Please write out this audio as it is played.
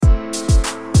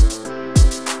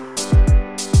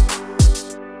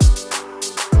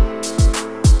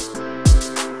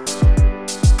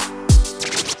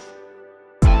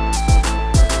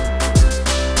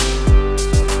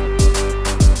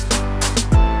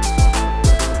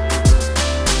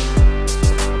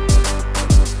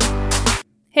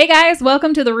Hey guys,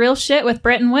 welcome to The Real Shit with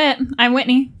Britt and Whit. I'm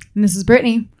Whitney. And this is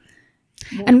Brittany.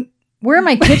 And we're in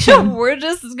my kitchen. We're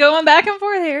just going back and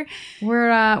forth here.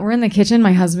 We're in the kitchen.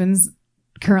 My husband's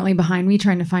currently behind me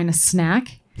trying to find a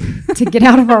snack to get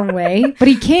out of our way. But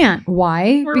he can't.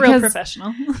 Why? We're real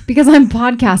professional. Because I'm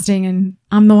podcasting and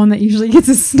I'm the one that usually gets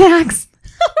his snacks.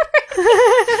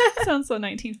 Sounds so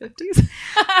 1950s.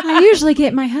 I usually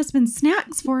get my husband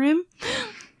snacks for him.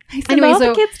 I send all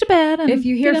the kids to bed and if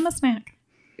you hear, get him a snack.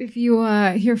 If you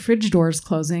hear fridge doors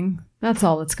closing, that's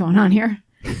all that's going on here.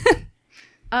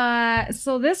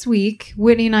 So this week,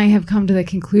 Whitney and I have come to the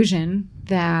conclusion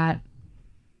that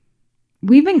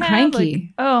we've been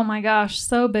cranky. Oh my gosh,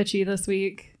 so bitchy this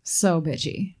week. So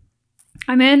bitchy.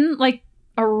 I'm in like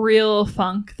a real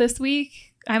funk this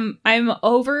week. I'm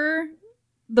over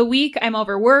the week. I'm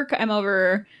over work. I'm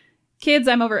over kids.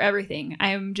 I'm over everything.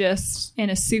 I'm just in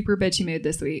a super bitchy mood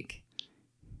this week.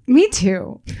 Me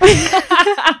too.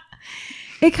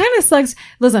 It kind of sucks.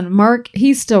 Listen, Mark,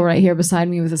 he's still right here beside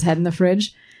me with his head in the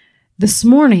fridge. This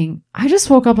morning, I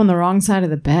just woke up on the wrong side of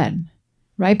the bed.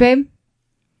 Right, babe?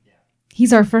 Yeah.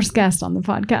 He's our first guest on the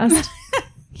podcast.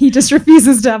 He just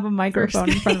refuses to have a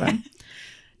microphone in front of him.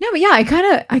 No, but yeah,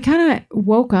 I kind of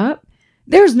woke up.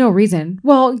 There's no reason.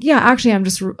 Well, yeah, actually,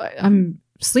 I'm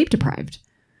sleep deprived.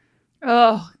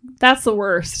 Oh, that's the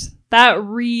worst. That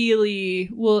really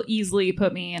will easily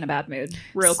put me in a bad mood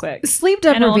real quick. Sleep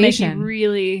deprivation. And it'll make me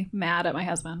really mad at my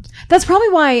husband. That's probably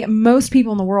why most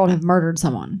people in the world have murdered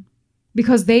someone.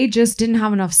 Because they just didn't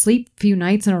have enough sleep a few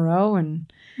nights in a row.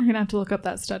 And we're going to have to look up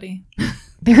that study.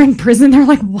 They're in prison. They're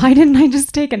like, why didn't I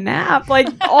just take a nap? Like,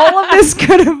 all of this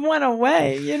could have went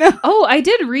away, you know? Oh, I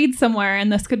did read somewhere,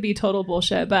 and this could be total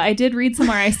bullshit, but I did read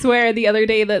somewhere, I swear, the other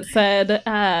day that said...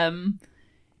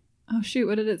 oh, shoot.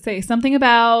 What did it say? Something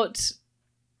about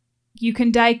you can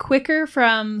die quicker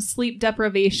from sleep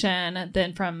deprivation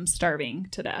than from starving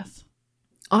to death.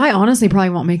 I honestly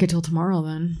probably won't make it till tomorrow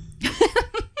then.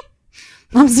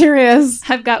 I'm serious.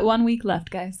 I've got 1 week left,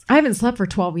 guys. I haven't slept for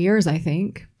 12 years, I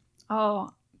think.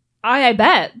 Oh, I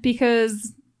bet,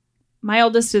 because my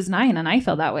oldest is 9 and I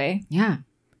feel that way. Yeah.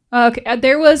 Okay.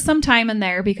 There was some time in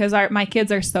there because my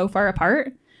kids are so far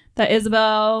apart that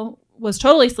Isabel was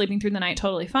totally sleeping through the night,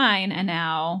 totally fine. And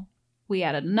now we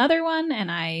added another one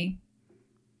and I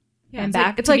am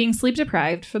back to being sleep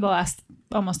deprived for the last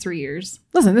almost 3 years.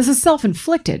 Listen, this is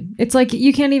self-inflicted. It's like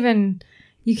you can't even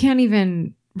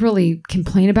really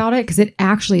complain about it because it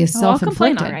actually is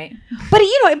self-inflicted. I'll complain, all right. But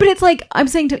but it's like I'm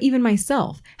saying to even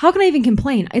myself, how can I even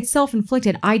complain? It's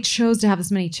self-inflicted. I chose to have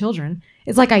this many children.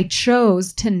 It's like I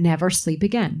chose to never sleep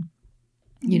again.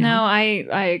 You know? No,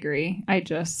 I agree.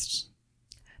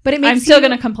 But I'm still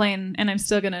going to complain, and I'm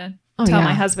still going to tell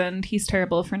my husband he's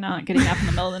terrible for not getting up in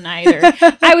the middle of the night, or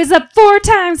I was up 4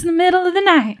 times in the middle of the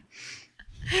night.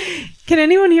 Can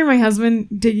anyone hear my husband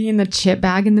digging in the chip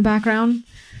bag in the background?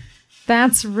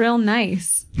 That's real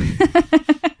nice.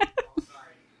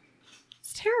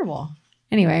 It's terrible.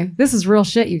 Anyway, this is real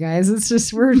shit, you guys. It's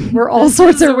just we're all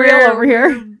sorts of real over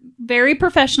here. Very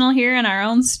professional here in our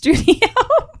own studio.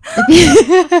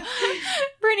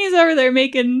 Brittany's over there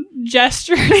making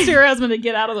gestures to her husband to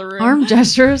get out of the room. Arm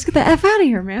gestures. Get the F out of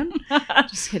here, man.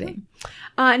 Just kidding.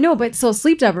 No, but so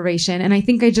sleep deprivation. And I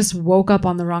think I just woke up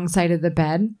on the wrong side of the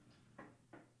bed.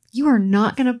 You are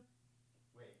not going to...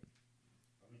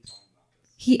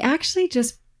 He actually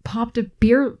just popped a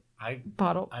beer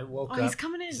bottle. I woke up. He's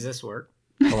coming in. Does this work?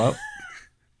 Hello?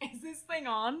 Is this thing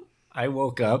on? I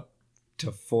woke up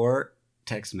to 4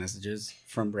 text messages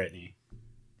from Brittany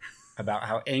about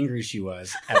how angry she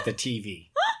was at the TV.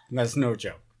 And that's no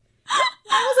joke.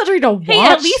 I was trying to watch. Hey,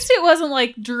 at least it wasn't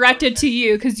like directed to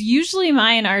you, because usually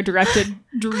mine are directed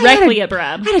directly at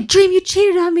Brad. I had a dream you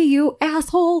cheated on me, you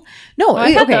asshole. No,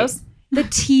 I had those. The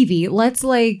TV. Let's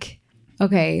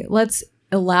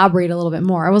elaborate a little bit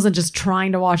more. I wasn't just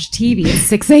trying to watch TV at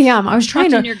 6 a.m. I was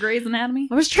trying Watching your Grey's Anatomy.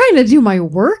 I was trying to do my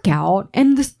workout,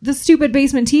 and the stupid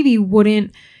basement TV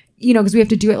wouldn't, because we have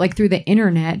to do it like through the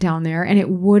internet down there, and it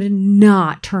would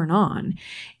not turn on.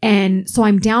 And so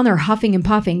I'm down there huffing and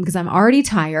puffing because I'm already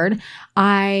tired.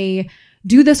 I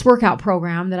do this workout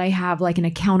program that I have like an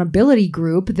accountability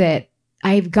group that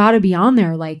I've got to be on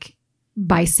there like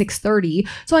by 6:30.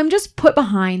 So I'm just put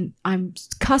behind. I'm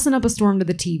cussing up a storm to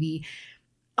the TV.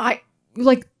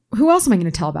 Who else am I going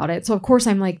to tell about it? So of course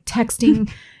I'm like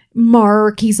texting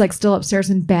Mark. He's like still upstairs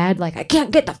in bed. Like, I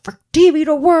can't get the TV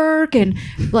to work, and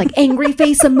like angry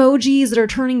face emojis that are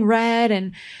turning red.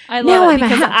 And I love it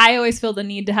because I always feel the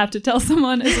need to have to tell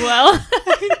someone as well.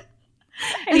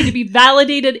 I need to be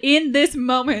validated in this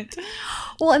moment.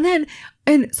 Well,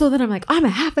 and so then I'm like, I'm a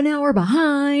half an hour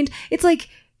behind. It's like,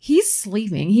 He's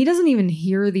sleeping. He doesn't even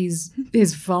hear his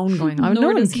phone going on. No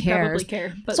Nor one does he cares. probably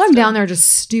care. But So I'm still. down there just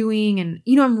stewing, and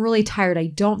I'm really tired. I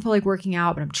don't feel like working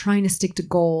out, but I'm trying to stick to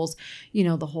goals.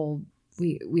 The whole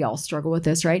we all struggle with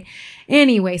this, right?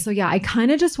 Anyway, so yeah, I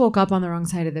kind of just woke up on the wrong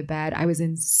side of the bed. I was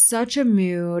in such a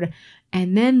mood,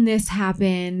 and then this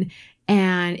happened,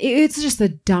 and it's just the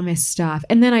dumbest stuff.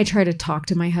 And then I try to talk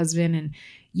to my husband, and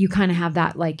you kind of have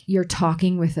that, like, you're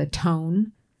talking with a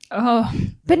tone. Oh,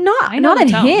 But I know not the at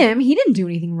tone. him. He didn't do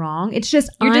anything wrong. It's just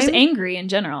you're just I'm- angry in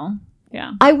general.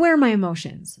 Yeah. I wear my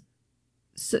emotions.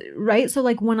 So, right? So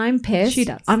like when I'm pissed, She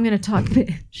does. I'm going to talk.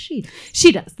 She does.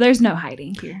 She does. There's no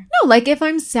hiding here. No, like if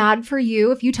I'm sad for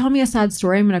you, if you tell me a sad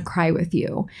story, I'm going to cry with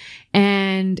you.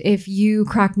 And if you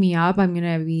crack me up, I'm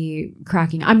going to be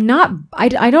cracking. I'm not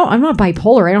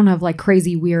bipolar. I don't have like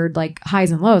crazy weird like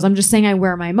highs and lows. I'm just saying I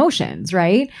wear my emotions,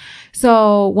 right?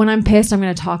 So when I'm pissed, I'm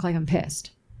going to talk like I'm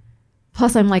pissed.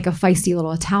 Plus, I'm like a feisty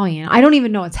little Italian. I don't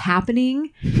even know what's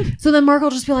happening. So then Mark will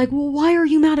just be like, well, why are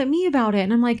you mad at me about it?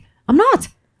 And I'm like, I'm not.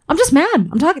 I'm just mad.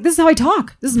 I'm talking. This is how I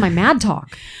talk. This is my mad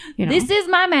talk. This is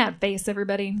my mad face,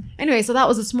 everybody. Anyway, so that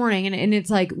was this morning. And it's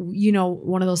like,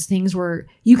 one of those things where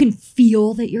you can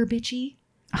feel that you're bitchy.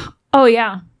 Oh,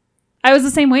 yeah. I was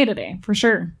the same way today, for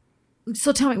sure.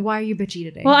 So tell me, why are you bitchy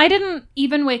today? Well, I didn't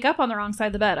even wake up on the wrong side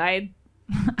of the bed. I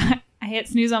hit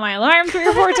snooze on my alarm 3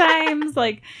 or 4 times.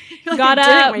 Like, got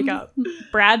up. Wake up.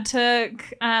 Brad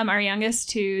took our youngest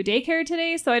to daycare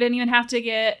today, so I didn't even have to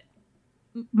get.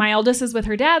 My eldest is with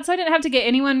her dad, so I didn't have to get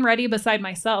anyone ready beside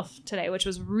myself today, which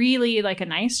was really like a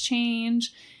nice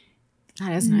change.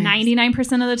 That is nice. 99%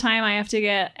 of the time, I have to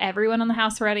get everyone in the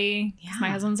house ready. 'Cause my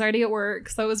Yeah. husband's already at work,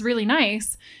 so it was really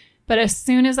nice. But as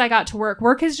soon as I got to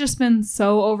work has just been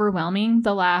so overwhelming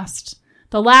the last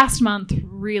month,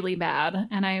 really bad,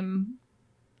 and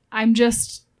I'm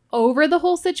just over the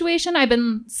whole situation. I've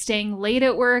been staying late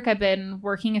at work. I've been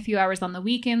working a few hours on the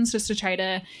weekends just to try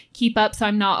to keep up so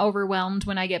I'm not overwhelmed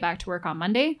when I get back to work on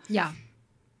Monday. Yeah.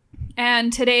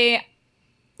 And today,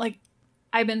 like,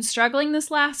 I've been struggling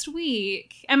this last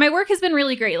week, and my work has been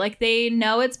really great. Like, they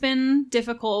know it's been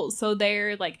difficult, so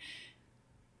they're like,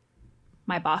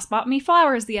 my boss bought me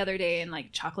flowers the other day and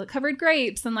like chocolate covered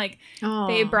grapes, and like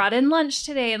they brought in lunch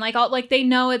today, and like all, like they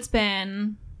know it's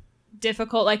been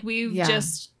difficult. Like we've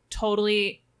just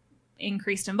totally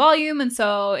increased in volume, and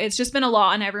so it's just been a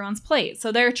lot on everyone's plate.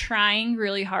 So they're trying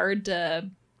really hard to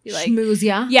be like, schmooze,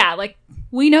 yeah, like,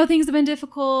 we know things have been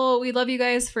difficult. We love you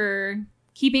guys for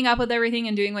keeping up with everything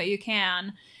and doing what you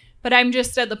can. But I'm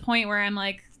just at the point where I'm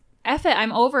like, F it,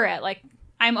 I'm over it. Like,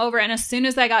 I'm over it. And as soon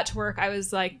as I got to work, I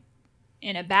was like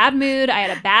in a bad mood. I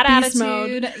had a bad Beast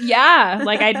attitude. mode. Yeah.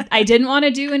 Like I didn't want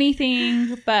to do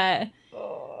anything, but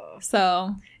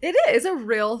so It is a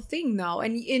real thing, though.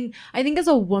 And I think as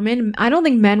a woman, I don't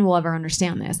think men will ever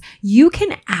understand this. You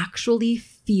can actually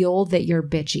feel that you're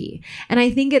bitchy. And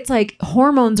I think it's like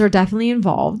hormones are definitely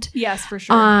involved. yes, for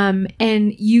sure.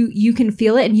 And you can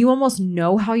feel it, and you almost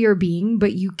know how you're being,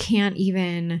 but you can't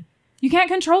even. You can't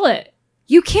control it.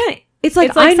 You can't. It's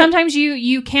like sometimes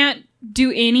you can't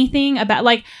do anything about,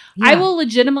 like, I will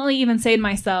legitimately even say to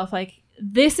myself, like,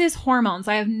 this is hormones.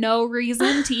 I have no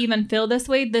reason to even feel this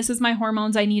way. This is my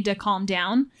hormones. I need to calm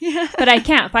down. Yeah. But I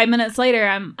can't. 5 minutes later,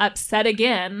 I'm upset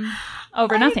again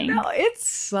over nothing. I know. It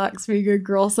sucks being a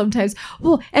girl sometimes.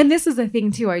 Well, and this is the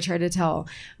thing too, I try to tell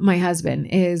my husband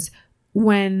is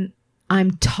when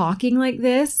I'm talking like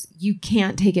this, you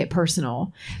can't take it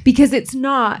personal because it's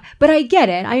not, but I get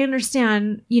it. I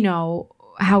understand,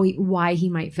 why he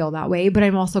might feel that way, but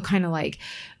I'm also kind of like,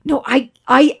 no, I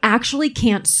actually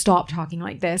can't stop talking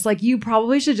like this. Like, you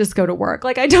probably should just go to work.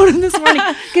 Like I told him this morning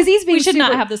because he's being We should not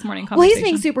super- have this morning Well, conversation. he's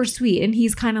being super sweet, and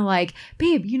he's kind of like,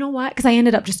 babe, you know what? Because I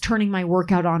ended up just turning my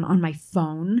workout on my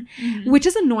phone, which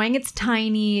is annoying. It's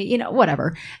tiny,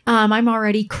 whatever. I'm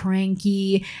already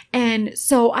cranky. And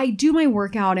so I do my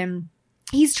workout, and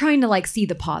he's trying to like see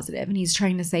the positive, and he's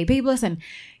trying to say, babe, listen,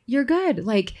 you're good.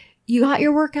 Like, you got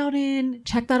your workout in,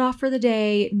 check that off for the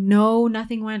day. No,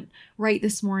 nothing went right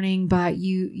this morning, but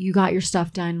you got your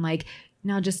stuff done. Like,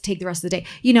 now just take the rest of the day,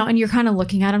 and you're kind of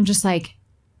looking at him just like,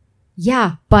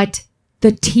 yeah, but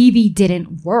the TV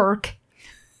didn't work.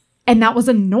 And that was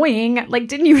annoying. Like,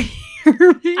 didn't you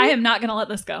hear me? I am not going to let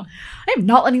this go. I am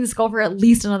not letting this go for at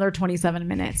least another 27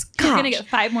 minutes. You're going to Gosh. get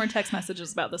 5 more text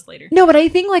messages about this later. No, but I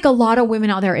think like a lot of women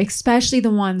out there, especially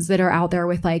the ones that are out there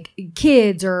with like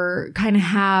kids or kind of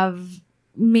have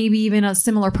maybe even a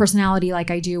similar personality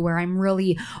like I do, where I'm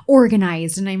really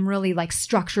organized and I'm really like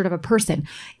structured of a person.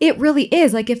 It really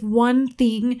is like if one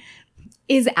thing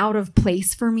is out of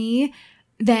place for me,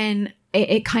 then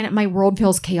it kind of, my world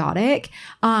feels chaotic.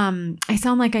 I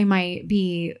sound like I might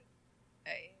be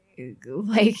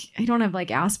like, I don't have like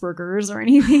Asperger's or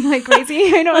anything like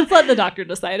crazy. I don't. Let's let the doctor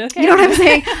decide. Okay. You know what I'm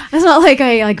saying? It's not like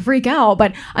I like freak out,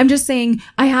 but I'm just saying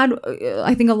I had,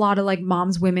 I think a lot of like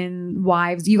moms, women,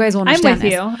 wives, you guys will understand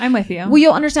this. I'm with you. Well,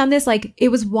 you'll understand this. Like, it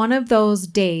was one of those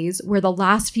days where the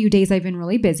last few days I've been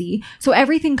really busy. So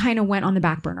everything kind of went on the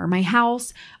back burner. My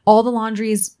house, all the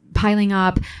laundry is piling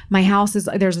up. My house is,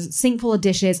 there's a sink full of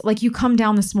dishes. Like, you come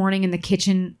down this morning and the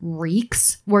kitchen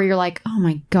reeks, where you're like, oh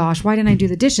my gosh, why didn't I do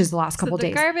the dishes the last couple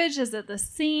days? Garbage? Is it the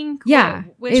sink? Yeah.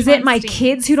 Which is it one my stinks?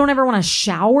 kids who don't ever want to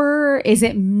shower? Is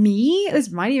it me? This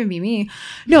might even be me.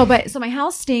 No, but so my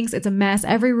house stinks. It's a mess.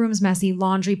 Every room's messy.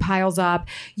 Laundry piles up.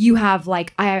 You have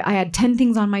like, I had 10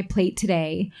 things on my plate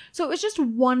today. So it was just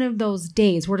one of those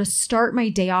days where to start my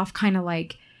day off kind of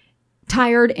like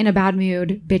tired, in a bad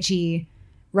mood, bitchy,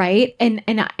 right? And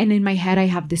in my head, I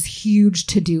have this huge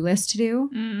to-do list to do.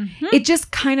 Mm-hmm. It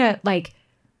just kind of like,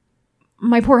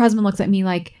 my poor husband looks at me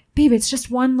like, babe, it's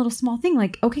just one little small thing.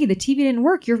 Like, okay, the TV didn't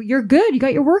work. You're good. You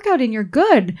got your workout in. You're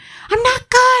good. I'm not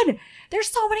good. There's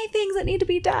so many things that need to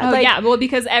be done. Oh, like, yeah. Well,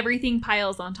 because everything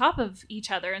piles on top of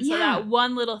each other. And so Yeah. that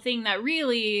one little thing that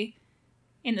really,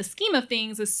 in the scheme of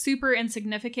things, is super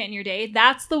insignificant in your day,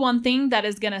 that's the one thing that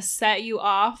is going to set you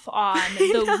off on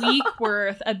the week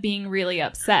worth of being really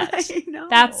upset. I know.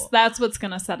 That's what's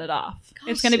going to set it off. Gosh,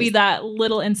 It's going to be that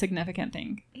little insignificant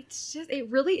thing. It's just, it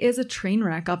really is a train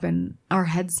wreck up in our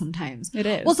heads sometimes. It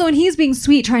is. Well, so when he's being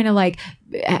sweet, trying to like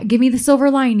give me the silver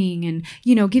lining and,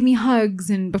 you know, give me hugs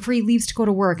and before he leaves to go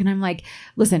to work. And I'm like,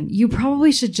 listen, you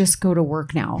probably should just go to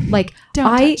work now. Like,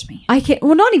 Don't touch me. I can't,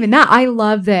 well, not even that. I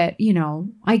love that, you know,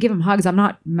 I give him hugs. I'm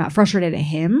not frustrated at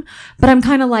him, but I'm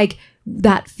kind of like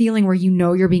that feeling where, you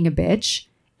know, you're being a bitch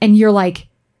and you're like,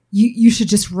 you should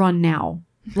just run now.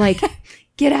 Like,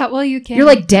 Get out while you can. you're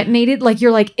like detonated. Like,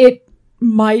 you're like, it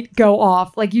might go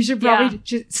off. Like, you should probably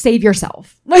just save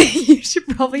yourself. Like, you should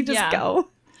probably just go.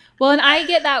 Well, and I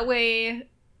get that way.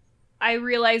 I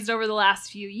realized over the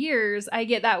last few years, I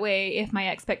get that way if my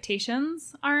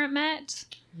expectations aren't met.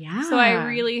 Yeah. So I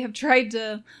really have tried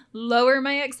to lower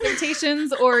my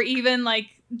expectations or even like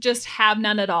just have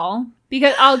none at all,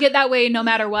 because I'll get that way no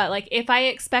matter what. Like, if I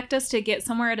expect us to get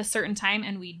somewhere at a certain time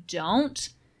and we don't,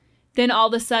 then all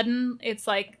of a sudden it's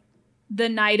like the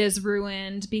night is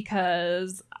ruined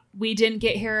because we didn't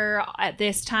get here at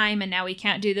this time and now we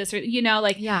can't do this, or, you know,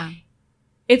 like, Yeah.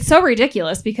 it's so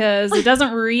ridiculous because it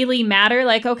doesn't really matter.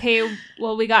 Like, okay,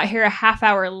 well, we got here a half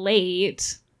hour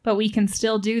late, but we can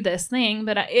still do this thing.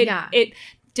 But it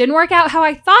didn't work out how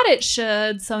I thought it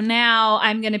should. So now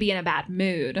I'm going to be in a bad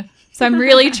mood. So I'm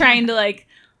really trying to like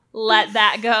let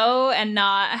that go and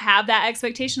not have that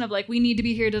expectation of like, we need to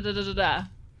be here. Da, da, da, da, da.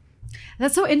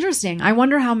 That's so interesting. I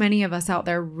wonder how many of us out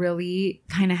there really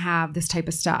kind of have this type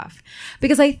of stuff,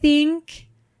 because I think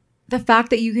the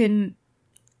fact that you can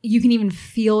even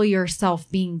feel yourself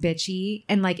being bitchy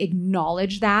and like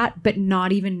acknowledge that, but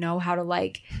not even know how to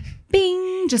like,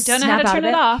 bing, just Don't know snap how to out turn of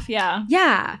it off. Yeah.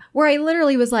 Yeah. Where I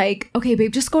literally was like, okay,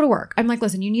 babe, just go to work. I'm like,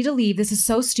 listen, you need to leave. This is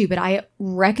so stupid. I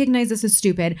recognize this is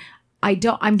stupid.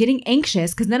 I'm getting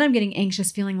anxious, because then I'm getting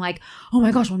anxious feeling like, oh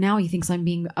my gosh, well, now he thinks I'm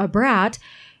being a brat.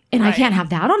 And I Right. can't have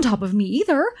that on top of me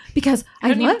either, because I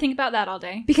don't even think about that all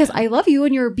day. because I love you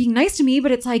and you're being nice to me,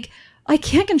 but it's like, I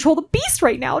can't control the beast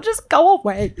right now. Just go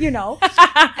away, you know?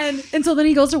 and so then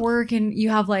he goes to work and you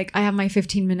have like, I have my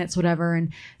 15 minutes, whatever.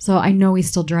 And so I know he's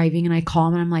still driving and I call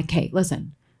him and I'm like, hey,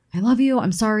 listen, I love you.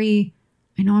 I'm sorry.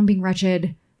 I know I'm being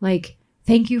wretched. Like,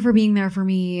 thank you for being there for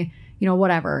me, you know,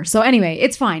 whatever. So anyway,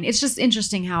 it's fine. It's just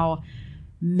interesting how,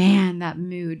 man, that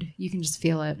mood, you can just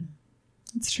feel it.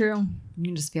 It's true. You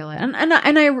can just feel it. And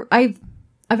I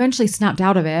eventually snapped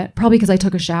out of it, probably because I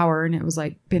took a shower and it was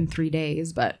like been 3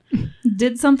 days, but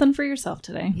Did something for yourself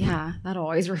today. yeah, that'll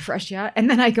always refresh you. And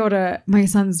then I go to my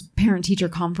son's parent teacher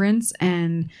conference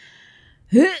and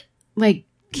like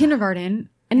kindergarten.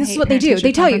 And this is what they do.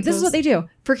 They tell you, this is what they do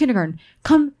for kindergarten.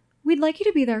 Come, we'd like you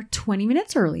to be there 20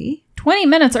 minutes early. 20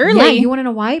 minutes early. Yeah, you want to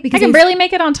know why? I Because can barely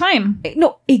make it on time.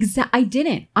 No, I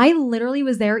didn't. I literally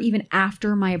was there even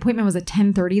after my appointment was at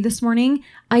 10:30 this morning.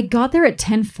 I got there at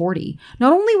 10:40.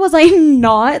 Not only was I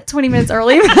not 20 minutes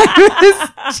early, but I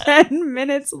was 10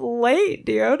 minutes late,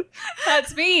 dude.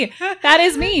 That's me. That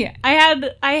is me. I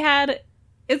had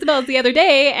Isabel's the other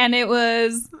day and it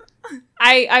was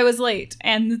I was late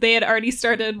and they had already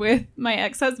started with my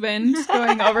ex-husband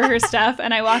going over her stuff,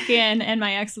 and I walk in and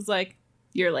my ex is like,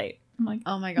 "You're late." I'm like,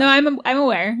 Oh my god. "No, I'm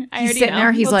aware. I He's already sitting know.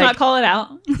 there, he's Let's like- not call it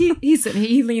out." He's sitting,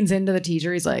 he leans into the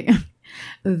teacher. He's like,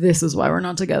 "This is why we're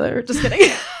not together." Just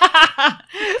kidding.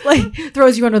 like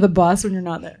throws you under the bus when you're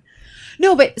not there.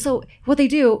 No, but so what they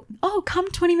do, come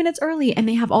 20 minutes early. And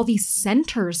they have all these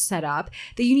centers set up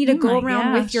that you need to go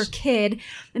around with your kid.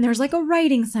 And there's like a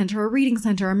writing center, a reading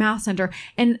center, a math center.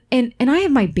 And I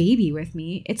have my baby with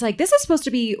me. It's like, this is supposed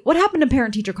to be what happened to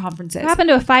parent-teacher conferences. What happened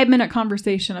to a 5-minute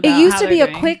conversation about it used how to be they're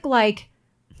a doing. quick, like,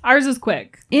 Ours is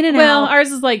quick. in and Well, out.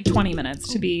 ours is like 20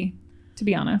 minutes to be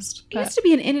honest. It used to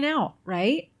be an in and out,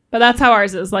 right? But that's how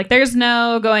ours is. Like, there's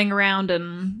no going around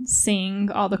and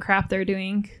seeing all the crap they're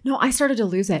doing. No, I started to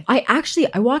lose it. I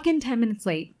walk in 10 minutes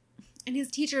late, and his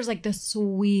teacher is like the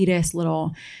sweetest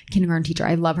little kindergarten teacher.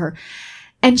 I love her.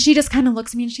 And she just kind of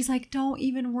looks at me and she's like, don't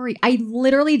even worry. I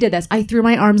literally did this. I threw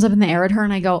my arms up in the air at her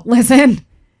and I go, listen,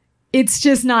 it's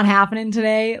just not happening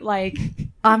today. Like,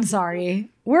 I'm sorry.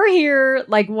 We're here.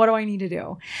 Like, what do I need to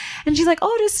do? And she's like,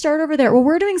 just start over there. Well,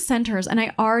 we're doing centers. And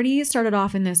I already started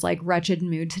off in this like wretched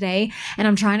mood today. And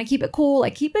I'm trying to keep it cool.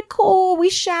 Like, keep it cool.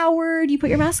 We showered. You put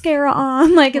your mascara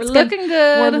on. Like, it's looking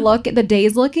good. The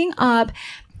day's looking up.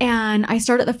 And I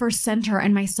start at the first center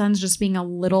and my son's just being a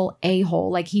little a-hole.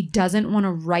 Like, he doesn't want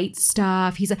to write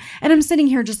stuff. And I'm sitting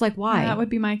here just like, why? That would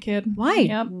be my kid. Why?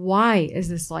 Yep. Why is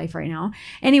this life right now?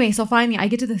 Anyway, so finally I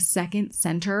get to the second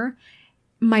center.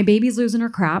 My baby's losing her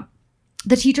crap.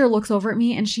 The teacher looks over at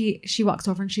me and she walks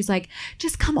over and she's like,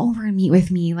 just come over and meet with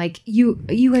me. Like, you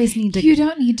guys need to. You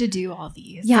don't need to do all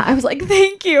these. Yeah, I was like,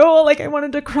 thank you. Like, I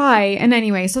wanted to cry. And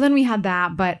anyway, so then we had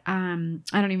that, but I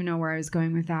don't even know where I was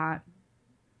going with that.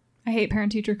 I hate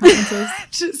parent-teacher conferences.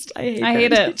 I hate it.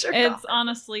 parent-teacher It's conference.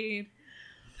 honestly,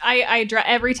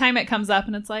 every time it comes up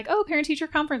and it's like, parent-teacher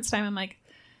conference time. I'm like,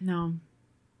 No.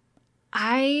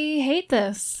 I hate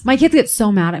this. My kids get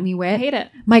so mad at me, I Whit. hate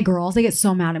it. My girls, they get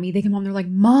so mad at me. They come home, they're like,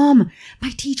 Mom,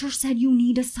 my teacher said you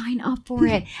need to sign up for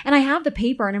it. And I have the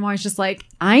paper and I'm always just like,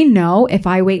 I know if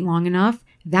I wait long enough,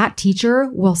 that teacher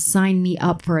will sign me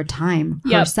up for a time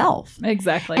herself.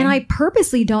 Exactly. And I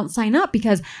purposely don't sign up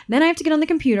because then I have to get on the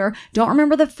computer, don't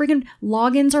remember the freaking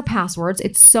logins or passwords.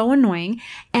 It's so annoying.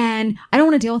 And I don't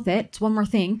want to deal with it. It's one more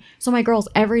thing. So my girls,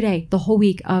 every day, the whole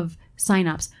week of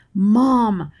signups,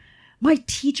 Mom, my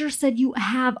teacher said you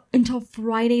have until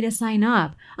Friday to sign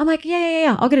up. I'm like,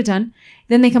 yeah, I'll get it done.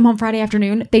 Then they come home Friday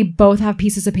afternoon. They both have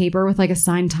pieces of paper with like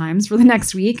assigned times for the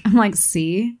next week. I'm like,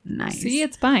 see? Nice. See,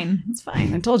 it's fine. It's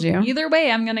fine. I told you. Either way,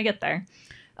 I'm going to get there.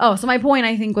 Oh, so my point,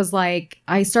 I think, was like,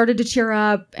 I started to cheer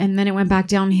up and then it went back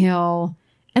downhill.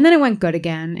 And then it went good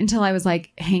again until I was like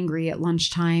hangry at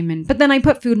lunchtime. But then I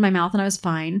put food in my mouth and I was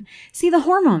fine. See, the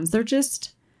hormones,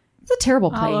 it's a terrible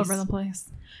place. All over the place.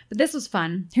 But this was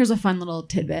fun. Here's a fun little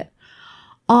tidbit.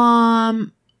 I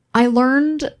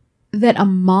learned that a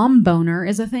mom boner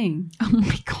is a thing. Oh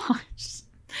my gosh.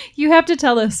 You have to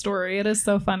tell this story. It is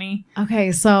so funny.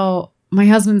 Okay, so my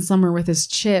husband's somewhere with his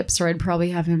chips, or I'd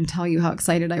probably have him tell you how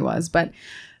excited I was. But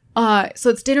so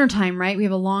it's dinner time, right? We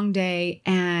have a long day,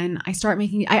 and I start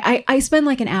making. I spend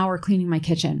like an hour cleaning my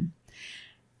kitchen,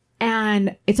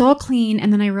 and it's all clean.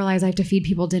 And then I realize I have to feed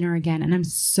people dinner again, and I'm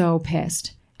so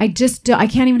pissed. I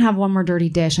can't even have one more dirty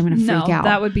dish. I'm going to freak out.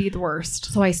 That would be the worst.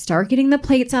 So I start getting the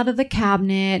plates out of the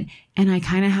cabinet and I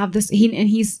kind of have this,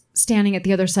 he's standing at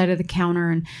the other side of the counter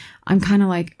and I'm kind of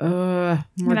like, more I'm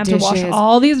going to have dishes. to wash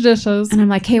all these dishes. And I'm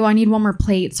like, hey, well, I need one more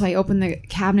plate. So I open the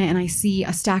cabinet and I see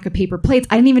a stack of paper plates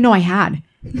I didn't even know I had.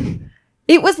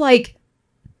 It was like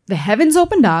the heavens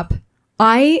opened up.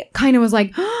 I kind of was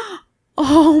like,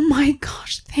 oh my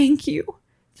gosh, thank you.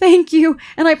 Thank you.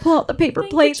 And I pull out the paper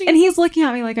plates and he's looking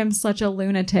at me like I'm such a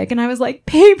lunatic. And I was like,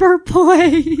 paper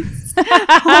plates.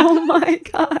 Oh my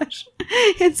gosh.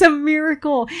 It's a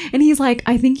miracle. And he's like,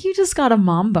 I think you just got a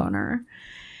mom boner.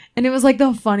 And it was like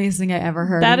the funniest thing I ever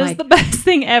heard. That is the best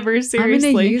thing ever. Seriously.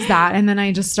 I'm going to use that. And then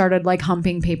I just started like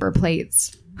humping paper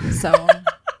plates. So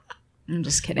I'm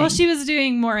just kidding. Well, she was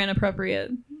doing more inappropriate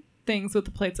things with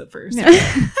the plates at first. Yeah.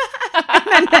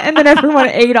 and then everyone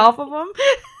ate off of them.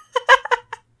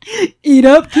 Eat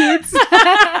up, kids.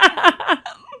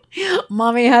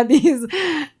 Mommy had these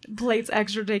plates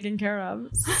extra taken care of.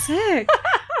 Sick.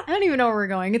 I don't even know where we're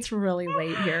going. It's really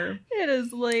late here. It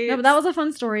is late. No, but that was a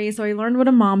fun story. So I learned what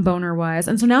a mom boner was.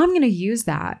 And so now I'm going to use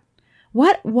that.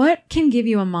 What can give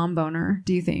you a mom boner,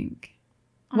 do you think?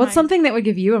 What's something that would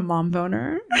give you a mom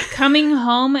boner? Coming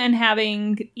home and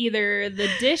having either the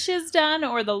dishes done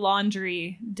or the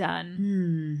laundry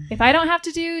done. If I don't have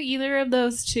to do either of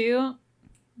those two,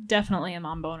 definitely a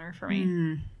mom boner for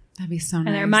me. That'd be so nice.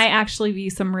 And there might actually be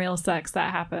some real sex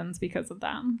that happens because of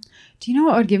that. Do you know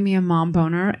what would give me a mom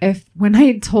boner? If when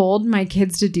I told my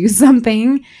kids to do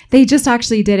something, they just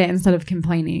actually did it instead of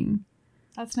complaining.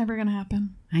 That's never going to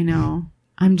happen. I know.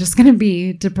 I'm just going to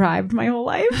be deprived my whole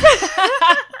life.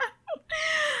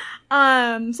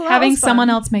 So that Having was fun. someone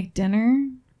else make dinner.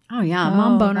 Oh yeah,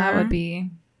 mom boner. That would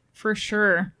be for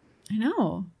sure. I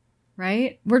know,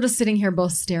 right? We're just sitting here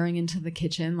both staring into the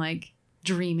kitchen, like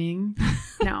dreaming.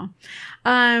 No.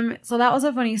 So that was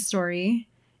a funny story.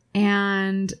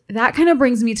 And that kind of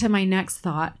brings me to my next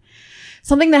thought.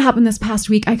 Something that happened this past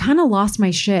week, I kind of lost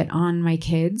my shit on my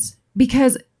kids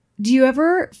because do you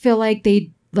ever feel like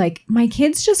my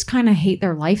kids just kind of hate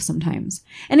their life sometimes?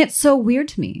 And it's so weird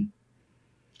to me.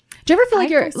 Do you ever feel like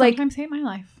you're like, sometimes hate my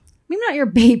life? maybe not your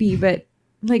baby, but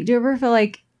like, do you ever feel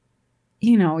like,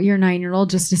 your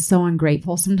 9-year-old just is so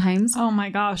ungrateful sometimes? Oh my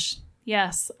gosh.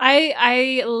 Yes.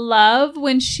 I love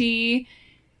when she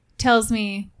tells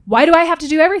me, why do I have to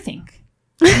do everything?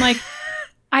 I'm like,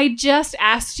 I just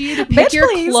asked you to pick Bitch, your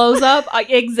please. clothes up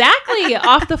exactly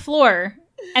off the floor.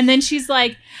 And then she's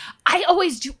like, I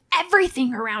always do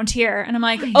everything around here. And I'm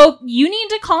like, oh, you need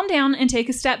to calm down and take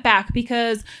a step back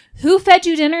because who fed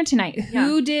you dinner tonight? Yeah.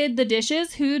 Who did the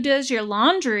dishes? Who does your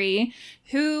laundry?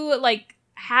 Who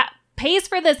pays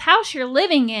for this house you're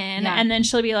living in? Yeah. And then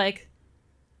she'll be like,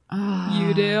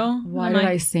 you do? Why I'm did like,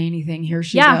 I say anything? Here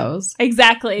she Yeah. goes.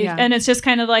 Exactly. Yeah. And it's just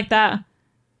kind of like that.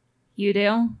 You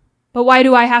do? But why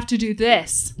do I have to do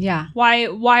this? Yeah. Why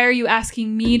are you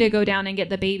asking me to go down and get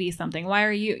the baby something? Why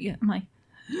are you? I'm like,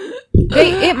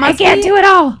 It must I can't do it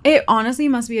all. It honestly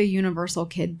must be a universal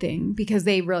kid thing because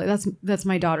they really, that's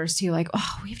my daughters too. Like,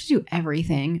 oh, we have to do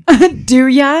everything. Do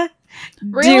ya?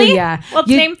 Really? Do ya? Well,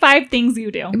 name 5 things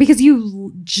you do. Because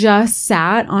you just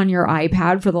sat on your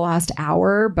iPad for the last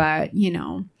hour, but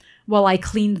while I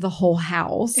cleaned the whole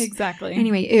house. Exactly.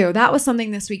 Anyway, that was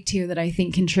something this week too that I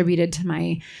think contributed to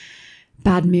my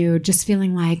bad mood. Just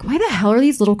feeling like, why the hell are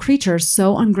these little creatures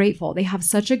so ungrateful? They have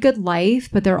such a good life,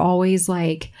 but they're always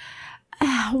like,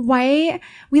 why?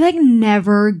 We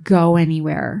never go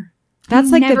anywhere. That's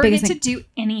the biggest get thing. to do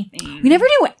anything. We never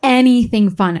do anything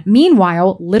fun.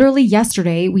 Meanwhile, literally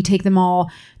yesterday, we take them all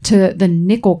to the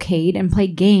Nickelcade and play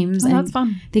games. Oh, and that's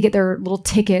fun. They get their little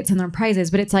tickets and their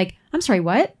prizes. But it's like, I'm sorry,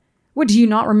 what? What, do you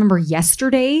not remember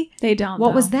yesterday? They don't. What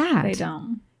though. was that? They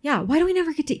don't. Yeah, why do we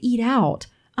never get to eat out?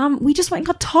 We just went and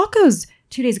got tacos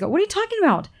 2 days ago. What are you talking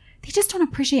about? They just don't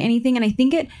appreciate anything. And I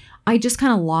think I just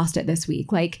kind of lost it this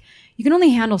week. Like, you can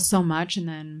only handle so much and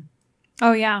then,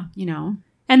 Oh, yeah.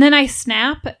 And then I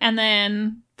snap, and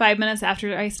then 5 minutes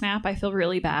after I snap, I feel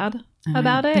really bad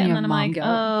about it. Then you And have then I'm mom like, guilt.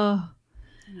 oh,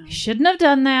 I shouldn't have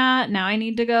done that. Now I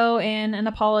need to go in and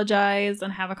apologize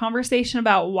and have a conversation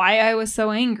about why I was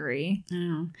so angry. I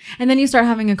know. And then you start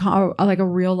having a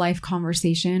real life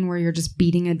conversation where you're just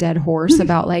beating a dead horse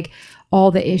about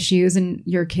all the issues, and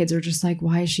your kids are just like,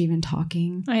 why is she even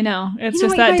talking? I know. It's You know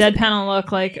just what, that you guys- deadpan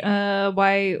look like,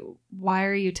 why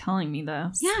are you telling me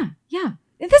this? Yeah.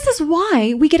 This is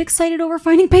why we get excited over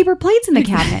finding paper plates in the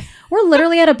cabinet. We're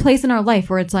literally at a place in our life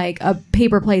where it's like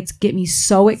paper plates get me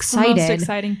so It's the most excited.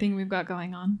 exciting thing we've got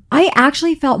going on. I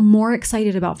actually felt more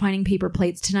excited about finding paper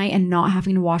plates tonight and not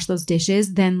having to wash those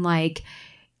dishes than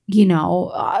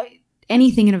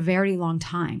anything in a very long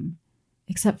time.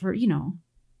 Except for, I don't.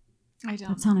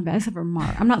 that sounded bad. Except for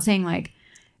Mark. I'm not saying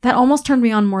that almost turned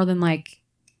me on more than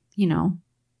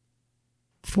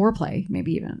foreplay,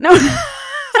 maybe even. No.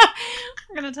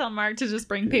 I'm going to tell Mark to just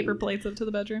bring paper plates up to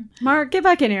the bedroom. Mark, get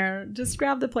back in here. Just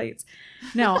grab the plates.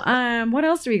 No. What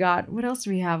else do we got? What else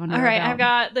do we have? All right. I've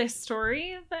got this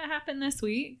story that happened this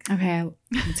week. Okay.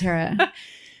 Let's hear it.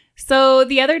 So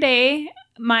the other day,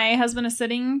 my husband is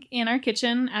sitting in our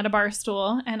kitchen at a bar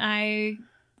stool, and I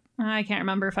can't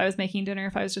remember if I was making dinner,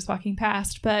 if I was just walking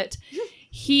past, but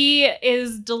he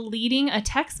is deleting a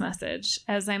text message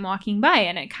as I'm walking by,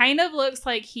 and it kind of looks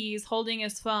like he's holding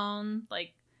his phone,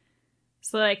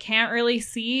 so that I can't really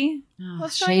see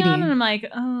what's shady. going on. And I'm like,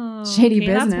 oh, Shady okay,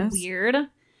 business. That's weird.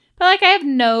 But I have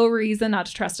no reason not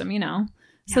to trust him, Yeah.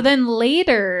 So then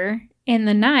later in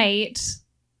the night,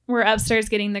 we're upstairs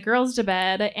getting the girls to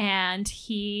bed, and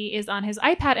he is on his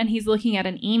iPad and he's looking at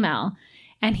an email.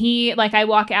 And he, I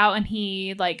walk out and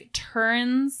he,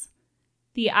 turns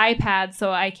the iPad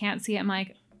so I can't see it. I'm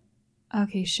like,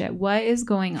 okay, shit, what is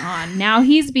going on? Now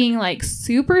he's being,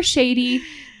 super shady.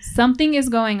 Something is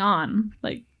going on.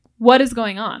 What is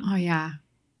going on? Oh, yeah.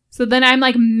 So then I'm,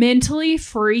 mentally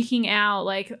freaking out.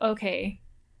 Okay,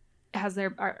 are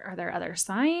there other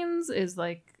signs? Is,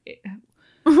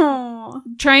 Oh.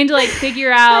 trying to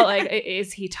figure out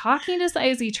is he talking to us?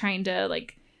 Is he trying to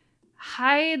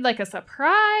hide a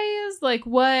surprise?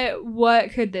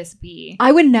 What could this be?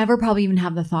 I would never probably even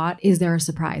have the thought, is there a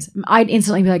surprise? I'd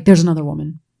instantly be like, there's another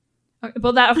woman.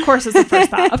 Well, that of course is the first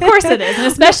thought. Of course it is. And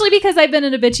especially because I've been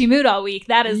in a bitchy mood all week.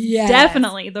 That is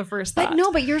definitely the first thought. But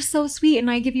no, but you're so sweet. And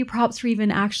I give you props for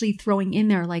even actually throwing in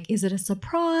there. Like, is it a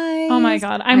surprise? Oh my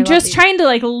God. I'm just trying to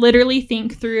like literally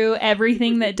think through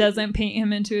everything that doesn't paint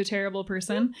him into a terrible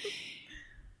person.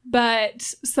 But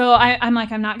so I'm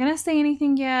like, I'm not going to say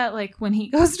anything yet. Like when he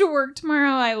goes to work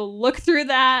tomorrow, I will look through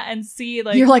that and see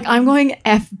like. You're like, I'm going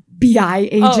FBI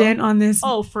agent on this.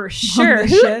 Oh, for sure.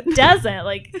 Who doesn't?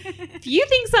 Like, if you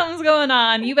think something's going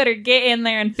on, you better get in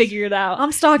there and figure it out.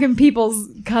 I'm stalking people's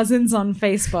cousins on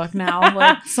Facebook now.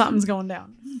 Like, something's going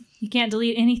down. You can't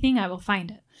delete anything. I will find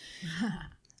it.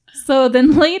 So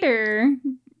then later,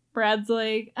 Brad's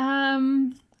like,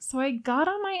 so I got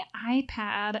on my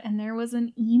iPad and there was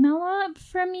an email up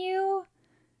from you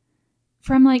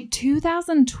from like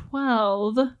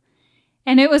 2012.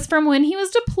 And it was from when he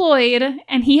was deployed,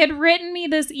 and he had written me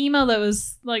this email that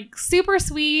was like super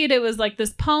sweet. It was like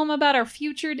this poem about our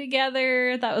future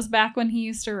together. That was back when he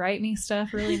used to write me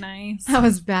stuff really nice. That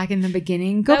was back in the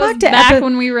beginning. Go that back to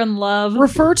when we were in love.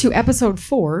 Refer to episode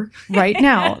 4 right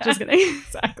now. Just kidding.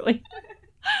 Exactly.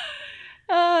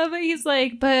 But he's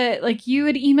like, but like you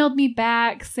had emailed me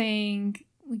back saying,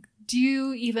 like, do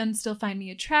you even still find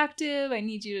me attractive? I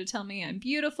need you to tell me I'm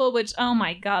beautiful, which, oh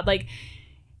my God, like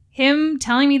him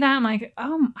telling me that, I'm like,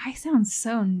 oh, I sound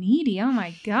so needy. Oh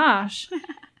my gosh.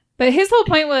 But his whole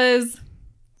point was,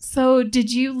 so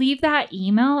did you leave that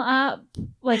email up?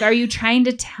 Like, are you trying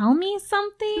to tell me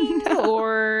something? No.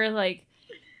 Or like,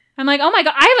 I'm like, oh my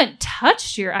God, I haven't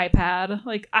touched your iPad.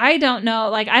 Like, I don't know.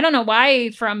 Like, I don't know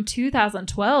why from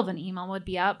 2012 an email would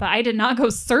be up, but I did not go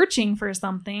searching for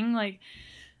something. Like,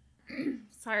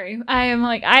 sorry. I am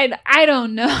like, I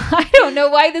don't know. I don't know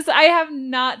why I have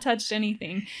not touched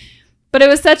anything. But it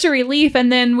was such a relief.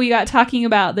 And then we got talking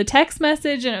about the text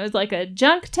message, and it was like a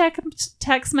junk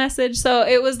text message. So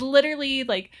it was literally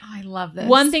like, oh, I love this.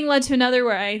 One thing led to another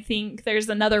where I think there's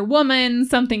another woman,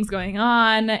 something's going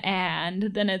on. And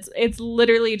then it's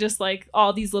literally just like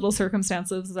all these little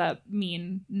circumstances that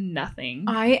mean nothing.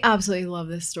 I absolutely love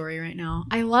this story right now.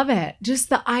 I love it. Just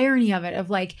the irony of it, of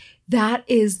like, that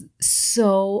is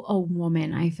so a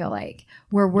woman, I feel like,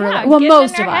 where we're like, well,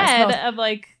 most of us. Of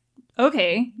like,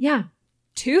 okay. Yeah.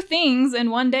 2 things in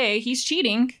one day. He's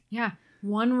cheating. Yeah.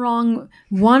 One wrong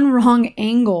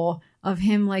angle of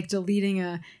him like deleting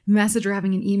a message or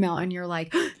having an email, and you're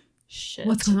like, shit,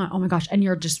 what's going on? Oh my gosh. And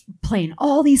you're just playing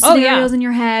all these scenarios in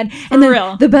your head. And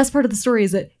then the best part of the story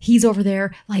is that he's over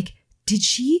there like, did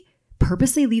she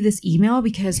purposely leave this email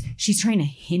because she's trying to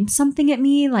hint something at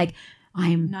me? Like,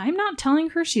 I'm not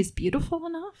telling her she's beautiful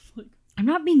enough. Like, I'm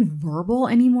not being verbal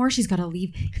anymore. She's got to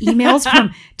leave emails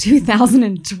from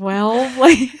 2012.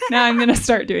 Like, now I'm going to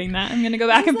start doing that. I'm going to go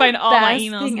back and find all my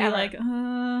emails and be like,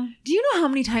 Do you know how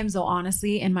many times, though,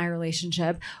 honestly, in my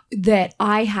relationship that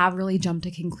I have really jumped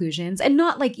to conclusions, and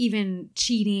not like even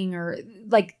cheating or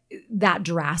like that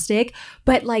drastic,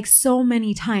 but like so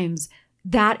many times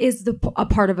that is a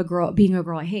part of being a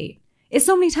girl I hate. It's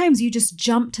so many times you just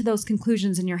jump to those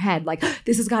conclusions in your head, like,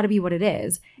 this has got to be what it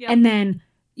is. Yep. And then,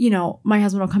 you know, my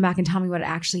husband will come back and tell me what it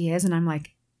actually is. And I'm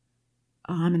like,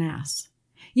 oh, I'm an ass,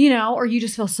 you know, or you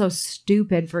just feel so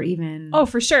stupid for even. Oh,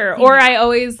 for sure. Or I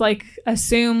always like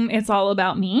assume it's all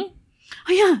about me.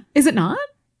 Oh, yeah. Is it not?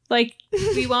 Like,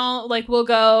 we won't, like,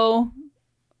 we'll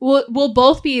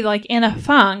both be like in a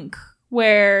funk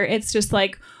where it's just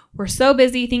like, we're so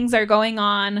busy, things are going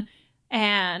on,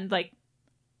 and like,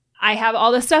 I have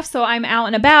all this stuff, so I'm out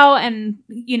and about, and,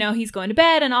 you know, he's going to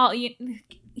bed and all,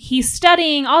 he's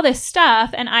studying, all this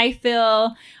stuff, and I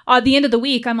feel at the end of the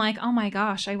week, I'm like, oh my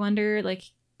gosh, I wonder, like,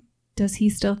 does he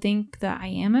still think that I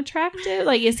am attractive?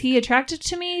 Like, is he attracted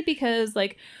to me? Because,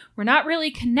 like, we're not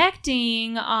really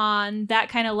connecting on that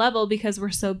kind of level because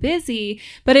we're so busy,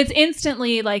 but it's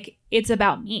instantly, like, it's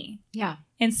about me. Yeah.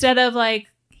 Instead of, like,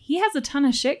 he has a ton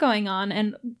of shit going on,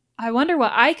 and I wonder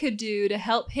what I could do to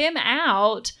help him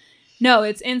out. No,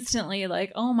 it's instantly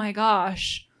like, oh my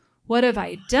gosh, what have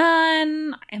I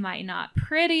done? Am I not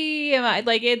pretty? Am I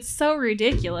like, it's so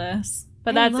ridiculous.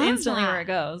 But that's instantly where it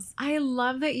goes. I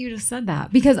love that you just said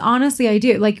that, because honestly, I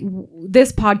do. Like,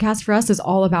 this podcast for us is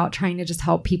all about trying to just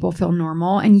help people feel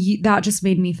normal. And that just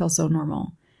made me feel so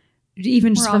normal.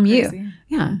 Even just from you.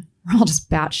 Yeah. We're all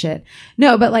just batshit.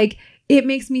 No, but like, it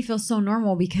makes me feel so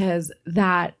normal because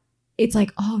that it's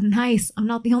like, oh, nice. I'm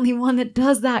not the only one that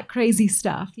does that crazy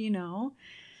stuff, you know?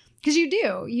 Because you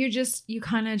do. You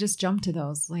kind of just jump to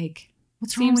those. Like,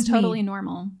 what's wrong with me? Seems totally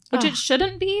normal. Which it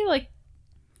shouldn't be. Like,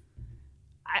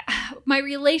 my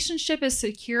relationship is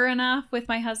secure enough with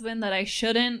my husband that I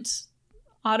shouldn't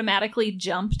automatically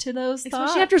jump to those thoughts.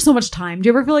 Especially after so much time. Do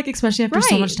you ever feel like, especially after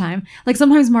so Right. much time? Like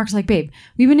sometimes Mark's like, babe,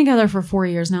 we've been together for 4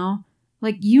 years now.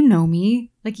 Like, you know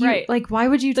me. Like, you, Right. like, why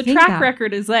would you The think track that?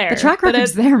 record is there. The track but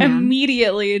record's it's there, man.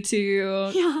 Immediately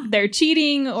to Yeah. they're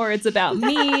cheating or it's about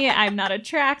me. I'm not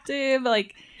attractive.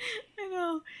 Like, I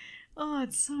know. Oh,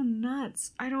 it's so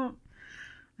nuts. I don't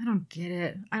get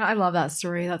it. I love that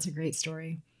story. That's a great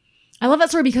story. I love that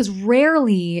story because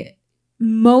rarely,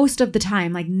 most of the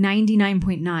time, like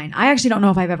 99.9, I actually don't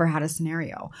know if I've ever had a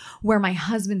scenario where my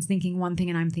husband's thinking one thing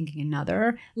and I'm thinking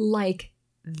another, like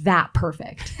that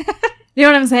perfect. You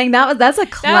know what I'm saying? That's a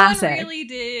classic. that one really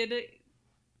did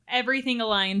everything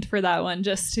aligned for that one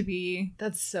just to be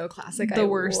That's so classic. the I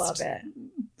worst. love it.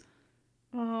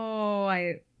 Oh,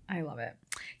 I love it.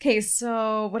 Okay,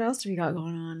 so what else do we got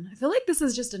going on? I feel like this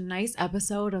is just a nice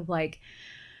episode of like,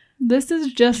 This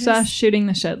is just us shooting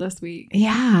the shit this week.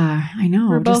 yeah, I know.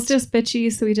 We're both just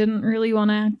bitchy, so we didn't really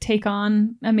want to take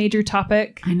on a major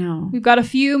topic. I know. We've got a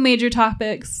few major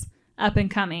topics up and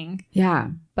coming, Yeah.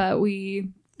 but we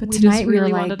But just tonight we were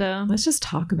really like, wanted to. let's just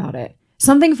talk about it.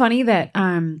 Something funny that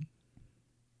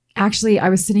actually I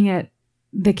was sitting at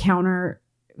the counter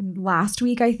last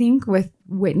week, I think, with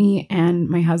Whitney and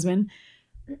my husband.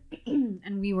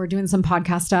 And we were doing some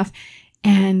podcast stuff.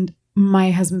 And my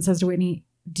husband says to Whitney,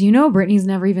 do you know Brittany's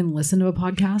never even listened to a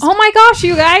podcast? Oh my gosh,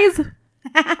 you guys!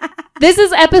 This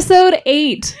is episode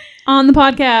 8 on the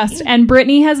podcast, and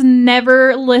Brittany has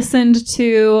never listened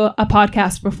to a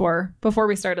podcast before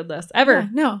we started this ever. Yeah,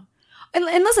 no. And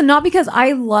listen, not because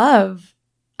not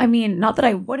that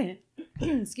I wouldn't,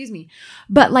 excuse me,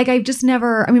 but like I've just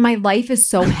never, my life is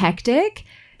so hectic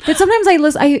that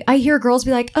sometimes I hear girls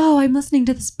be like, oh, I'm listening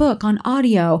to this book on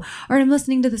audio, or I'm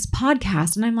listening to this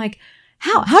podcast. And I'm like,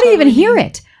 how do you even hear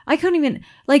it? I couldn't even,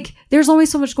 like, there's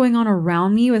always so much going on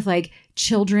around me with like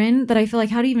children that I feel like,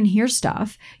 how do you even hear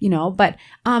stuff, but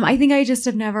I think I just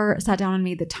have never sat down and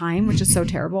made the time, which is so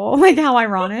terrible. Like, how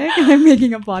ironic. I'm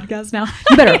making a podcast now.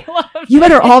 You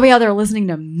better all be out there listening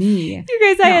to me. You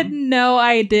guys, I had no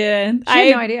idea. I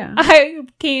had no idea. I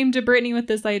came to Brittany with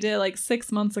this idea like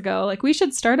 6 months ago. Like, we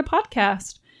should start a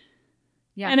podcast.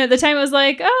 Yeah. And at the time, I was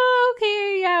like, oh,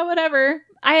 okay, yeah, whatever.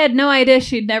 I had no idea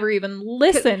she'd never even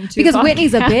listened to because podcasts.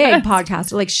 Whitney's a big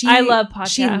podcaster. Like I love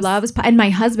podcasts. She loves, and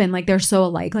my husband, like they're so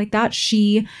alike like that.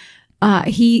 He's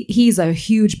a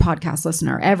huge podcast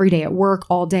listener every day at work,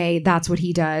 all day. That's what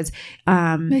he does.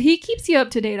 But he keeps you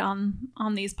up to date on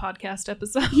these podcast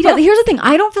episodes. He does. Here's the thing.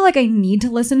 I don't feel like I need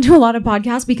to listen to a lot of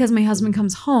podcasts because my husband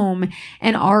comes home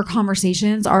and our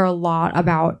conversations are a lot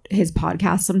about his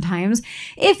podcast sometimes,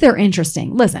 if they're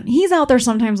interesting. Listen, he's out there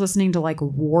sometimes listening to like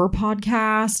war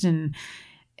podcast and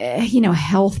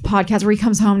health podcast where he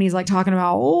comes home and he's like talking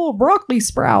about, broccoli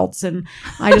sprouts. And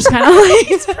I just kind of like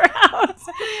sprouts.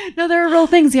 No, there are real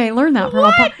things. Yeah, I learned that from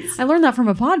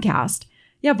a podcast.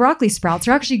 Yeah, broccoli sprouts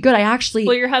are actually good.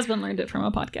 Well, your husband learned it from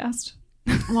a podcast.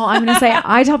 Well, I'm going to say,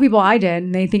 I tell people I did,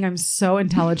 and they think I'm so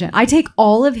intelligent. I take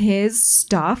all of his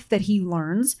stuff that he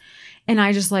learns, and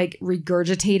I just like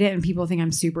regurgitate it, and people think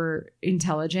I'm super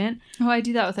intelligent. Oh, I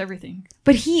do that with everything.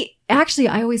 But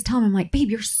I always tell him, I'm like, babe,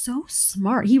 you're so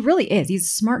smart. He really is. He's a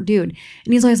smart dude.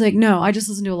 And he's always like, no, I just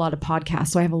listen to a lot of podcasts,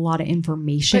 so I have a lot of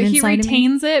information But he inside of me.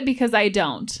 retains it because I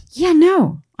don't. Yeah,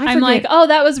 no. I'm like, oh,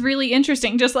 that was really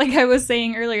interesting. Just like I was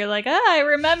saying earlier, like, I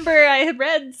remember I had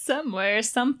read somewhere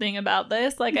something about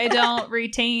this. Like, I don't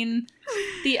retain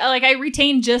I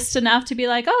retain just enough to be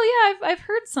like, oh yeah, I've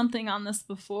heard something on this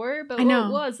before, but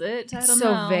what was it? I don't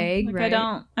know. So vague, like, right?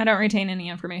 I don't retain any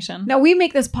information. Now we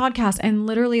make this podcast, and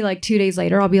literally like 2 days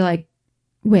later, I'll be like,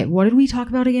 wait, what did we talk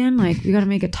about again? Like, we got to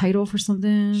make a title for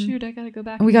something. Shoot, I got to go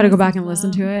back. And we got to go back and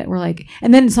listen to it. We're like,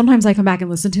 and then sometimes I come back and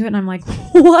listen to it and I'm like,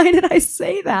 why did I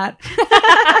say that?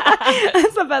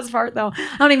 That's the best part though.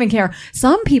 I don't even care.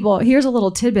 Some people, here's a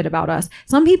little tidbit about us.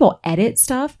 Some people edit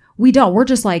stuff. We don't. We're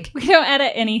just like, we don't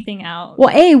edit anything out. Well,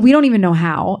 A, we don't even know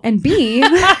how. And B,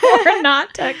 we're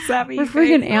not tech savvy. We're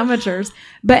freaking amateurs.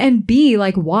 And B,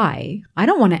 like, why? I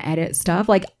don't want to edit stuff.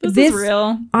 Like, this is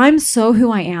real. I'm so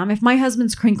who I am. If my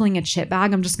husband's crinkling a chip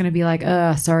bag, I'm just going to be like,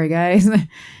 sorry, guys.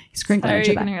 He's crinkling a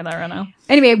chip bag. You can hear that right now.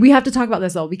 Anyway, we have to talk about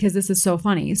this though, because this is so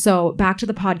funny. So back to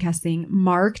the podcast thing.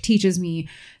 Mark teaches me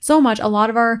so much. A lot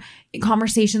of our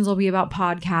conversations will be about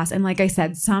podcasts. And like I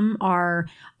said, some are,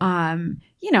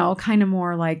 kind of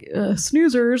more like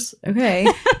snoozers. Okay.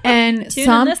 And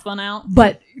Tuning this one out.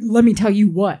 But let me tell you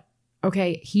what.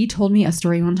 Okay. He told me a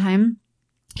story one time.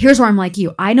 Here's where I'm like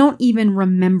you. I don't even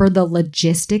remember the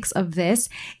logistics of this.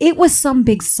 It was some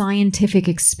big scientific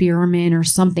experiment or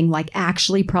something, like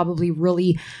actually probably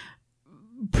really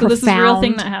So this is a real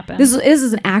thing that happened. This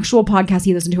is an actual podcast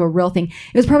he listened to, a real thing.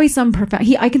 It was probably some profound.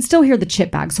 I can still hear the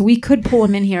chip bag, so we could pull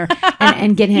him in here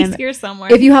and get him. He's here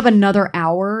somewhere. If you have another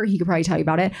hour, he could probably tell you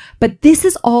about it. But this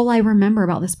is all I remember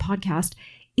about this podcast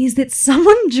is that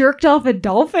someone jerked off a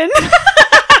dolphin.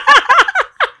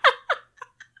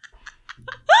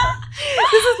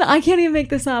 I can't even make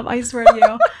this up. I swear to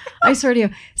you. I swear to you.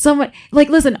 Someone, like,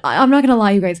 listen, I'm not going to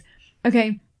lie, you guys.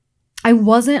 Okay. I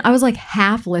was like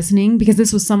half listening because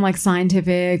this was some like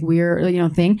scientific weird,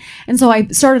 thing. And so I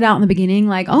started out in the beginning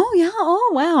like, oh yeah,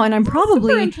 oh wow. And I'm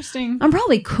probably, super interesting. I'm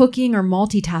probably cooking or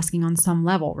multitasking on some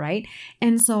level. Right.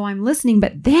 And so I'm listening,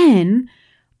 but then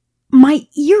my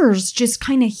ears just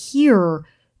kind of hear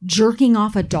jerking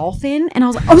off a dolphin. And I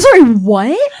was like, I'm sorry,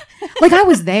 what? Like I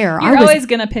was there. You're always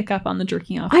going to pick up on the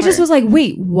jerking off. I just was like,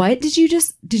 wait, what? Did you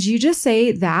just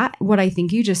say that? What I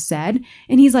think you just said?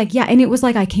 And he's like, yeah. And it was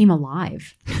like, I came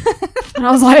alive. And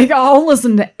I was like, I'll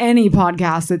listen to any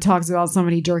podcast that talks about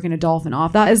somebody jerking a dolphin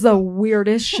off. That is the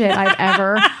weirdest shit I've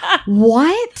ever.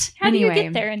 What? How do you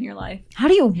get there in your life? How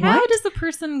does the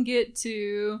person get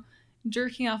to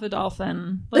jerking off a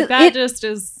dolphin? Like that just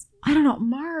is. I don't know.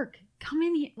 Mark. Come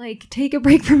in here, like take a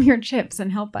break from your chips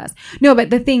and help us. No, but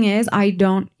the thing is, I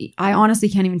honestly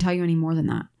can't even tell you any more than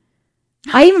that.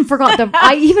 I even forgot this.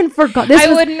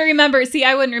 I wouldn't remember. See,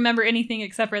 I wouldn't remember anything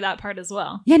except for that part as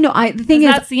well. Yeah, no, the thing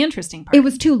is, that's the interesting part. It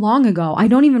was too long ago. I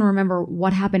don't even remember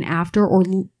what happened after or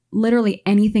literally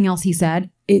anything else he said.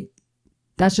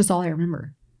 That's just all I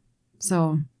remember.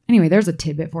 So anyway, there's a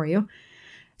tidbit for you.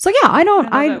 So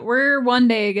yeah, we're one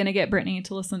day going to get Brittany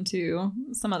to listen to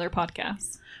some other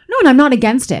podcasts. No, and I'm not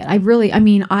against it. I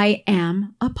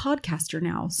am a podcaster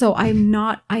now. So I'm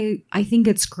not, I think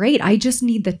it's great. I just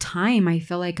need the time. I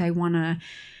feel like I want to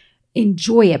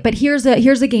enjoy it. But here's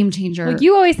a game changer. Like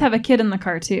you always have a kid in the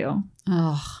car too.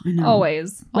 Oh, I know.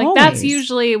 Always. That's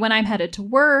usually when I'm headed to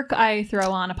work. I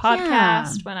throw on a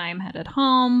podcast when I'm headed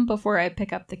home before I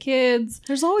pick up the kids.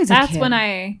 There's always a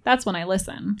kid. That's when I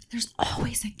listen. There's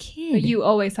always a kid. But you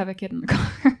always have a kid in the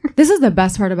car. This is the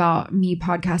best part about me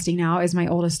podcasting now is my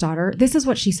oldest daughter. This is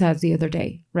what she says the other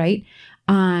day, right?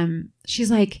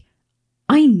 She's like,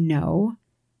 I know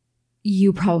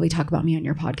you probably talk about me on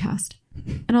your podcast.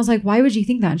 And I was like, why would you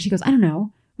think that? And she goes, I don't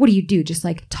know. What do you do? Just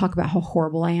like talk about how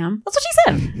horrible I am? That's what she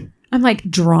said. I'm like,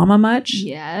 drama much?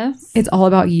 Yes. It's all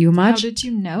about you much? How did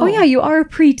you know? Oh yeah, you are a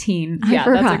preteen. Yeah,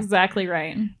 that's exactly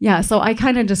right. Yeah, so I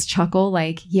kind of just chuckle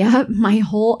like, yeah,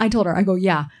 I told her, I go,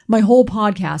 yeah, my whole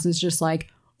podcast is just like,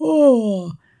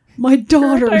 oh, my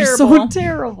daughter is so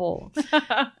terrible.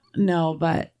 No,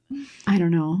 but I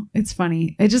don't know. It's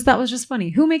funny. That was just funny.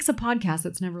 Who makes a podcast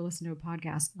that's never listened to a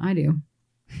podcast? I do.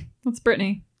 That's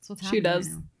Brittany. That's what's she does.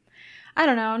 Right now. I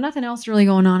don't know. Nothing else really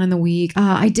going on in the week.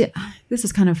 This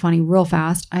is kind of funny real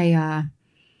fast. I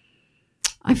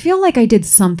feel like I did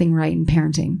something right in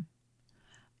parenting.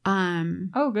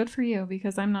 Oh, good for you,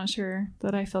 because I'm not sure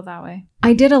that I feel that way.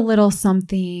 I did a little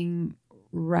something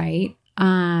right.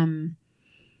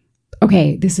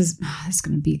 Okay, this is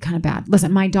going to be kind of bad.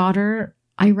 Listen, my daughter,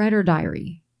 I read her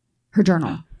diary, her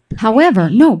journal. However,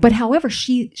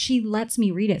 she lets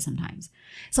me read it sometimes.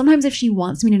 Sometimes if she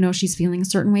wants me to know she's feeling a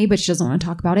certain way, but she doesn't want to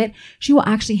talk about it, she will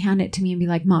actually hand it to me and be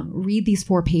like, Mom, read these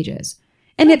 4 pages.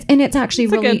 And it's actually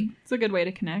it's a good way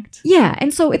to connect. Yeah.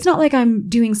 And so it's not like I'm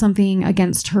doing something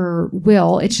against her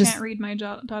will. It's just. I can't read my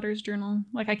daughter's journal.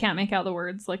 Like I can't make out the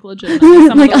words like legitimately.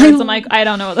 Some like, of the words I'm like, I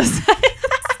don't know what this is.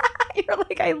 You're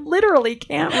like, I literally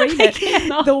can't read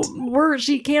it. The word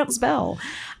she can't spell.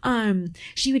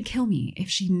 She would kill me if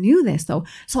she knew this though.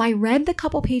 So I read the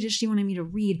couple pages she wanted me to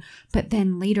read, but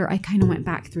then later I kind of went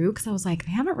back through because I was like,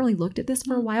 I haven't really looked at this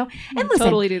for a while. And listen,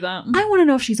 totally do that. I want to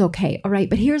know if she's okay. All right.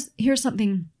 But here's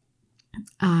something.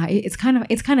 It's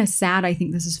kind of sad. I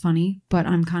think this is funny, but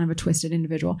I'm kind of a twisted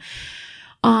individual.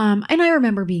 And I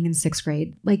remember being in 6th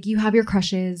grade. Like you have your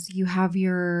crushes, you have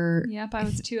your. Yep, I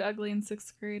was too ugly in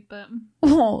 6th grade, but.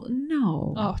 Oh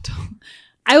no! Oh,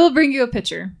 I will bring you a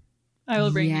picture. I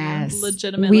will bring you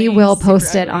legitimately. We will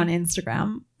post it on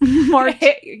Instagram. Mark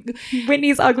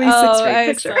Whitney's ugly 6th grade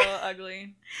picture. So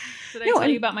ugly. Did I tell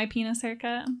you about my penis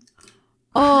haircut?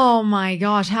 Oh my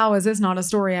gosh, how is this not a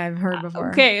story I've heard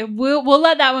before? Okay, we'll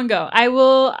let that one go. I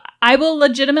will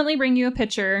legitimately bring you a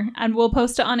picture and we'll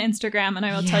post it on Instagram and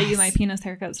I will tell you my penis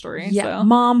haircut story. Yeah, so.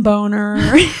 Mom boner.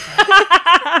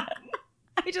 I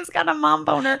just got a mom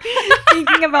boner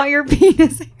thinking about your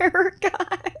penis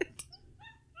haircut.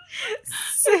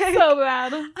 Sick. So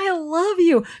bad. I love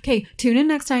you. Okay, tune in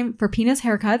next time for penis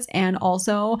haircuts and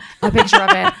also a picture of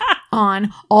it.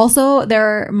 on. Also,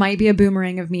 there might be a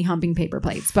boomerang of me humping paper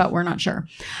plates, but we're not sure.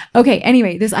 Okay.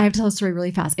 Anyway, I have to tell a story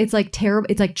really fast. It's like terrible.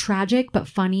 It's like tragic, but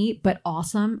funny, but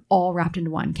awesome, all wrapped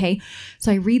into one. Okay.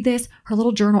 So I read this, her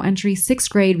little journal entry, 6th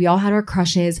grade. We all had our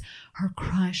crushes. Her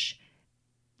crush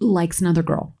likes another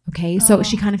girl. Okay. So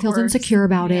she kind of feels insecure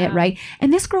about it. Right.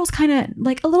 And this girl's kind of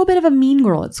like a little bit of a mean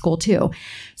girl at school too.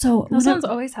 So those ones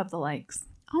always have the likes.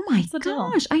 Oh my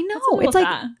gosh. I know. It's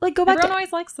like go back Everyone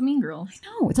always likes the mean girls. I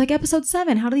know. It's like episode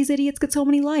 7. How do these idiots get so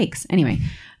many likes? Anyway,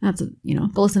 that's,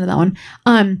 go listen to that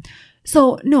one.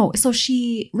 So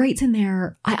she writes in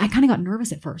there, I kind of got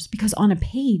nervous at first because on a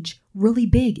page really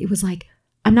big, it was like,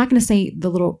 I'm not going to say the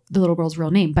little girl's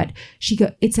real name, but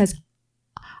it says,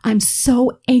 I'm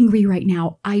so angry right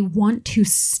now. I want to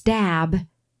stab.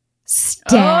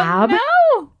 Oh,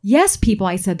 no. Yes, people,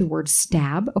 I said the word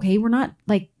stab. Okay, we're not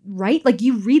like, right? Like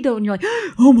you read though and you're like,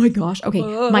 oh my gosh. Okay,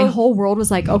 my whole world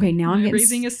was like, okay, now I'm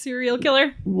raising a serial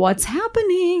killer. What's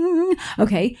happening?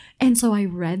 Okay, and so I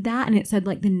read that and it said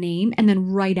like the name, and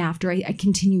then right after I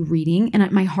continue reading,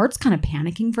 and my heart's kind of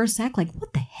panicking for a sec, like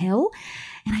what the hell?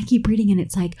 And I keep reading and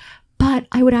it's like, but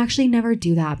I would actually never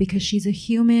do that because she's a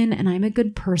human and I'm a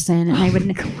good person. And I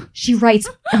would, she writes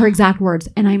her exact words,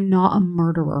 and I'm not a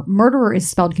murderer. Murderer is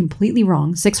spelled completely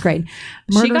wrong. 6th grade.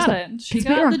 She got it. She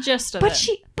got the gist of it.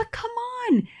 But come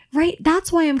on, right?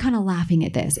 That's why I'm kind of laughing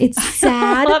at this. It's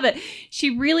sad. I love it.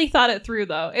 She really thought it through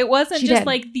though. It wasn't just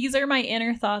like, these are my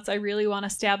inner thoughts. I really want to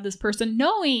stab this person,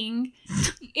 knowing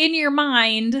in your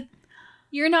mind,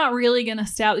 you're not really going to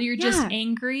stab. You're just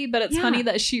angry. But it's funny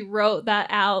that she wrote that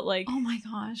out like, oh my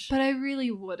gosh. But I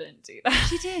really wouldn't do that.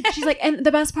 She did. She's like, and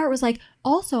the best part was like,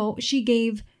 also she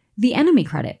gave the enemy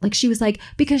credit. Like she was like,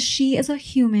 because she is a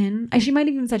human. She might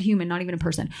have even said human, not even a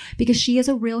person. Because she is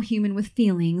a real human with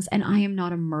feelings and I am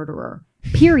not a murderer.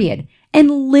 Period.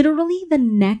 And literally the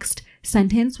next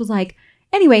sentence was like,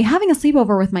 anyway, having a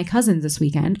sleepover with my cousins this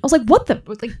weekend. I was like, what the?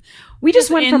 Like, we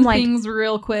just went from like things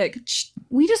real quick.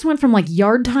 We just went from like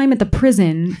yard time at the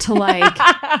prison to like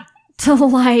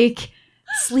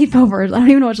sleepovers. I don't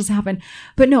even know what just happened.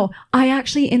 But no, I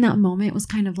actually in that moment was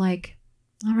kind of like,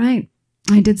 all right,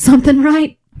 I did something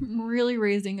right. I'm really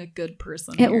raising a good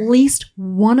person. At least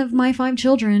one of my 5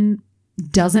 children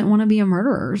doesn't want to be a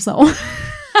murderer. So,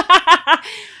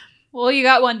 well, you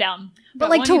got one down. But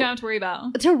like you don't have to worry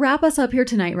about. To wrap us up here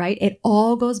tonight, right? It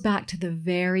all goes back to the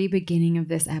very beginning of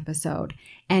this episode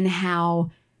and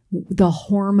how the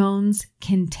hormones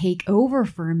can take over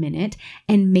for a minute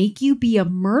and make you be a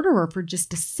murderer for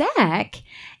just a sec.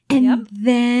 And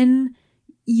then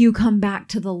you come back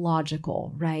to the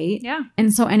logical, right? Yeah.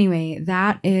 And so anyway,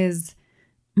 that is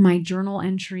my journal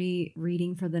entry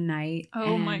reading for the night.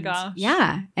 Oh my gosh.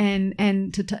 Yeah.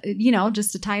 And to,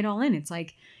 just to tie it all in, it's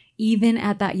like, even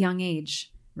at that young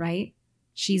age, right?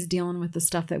 She's dealing with the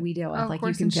stuff that we deal with. Like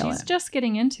you can feel it. She's just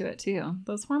getting into it too.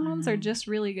 Those hormones are just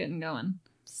really getting going.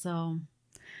 So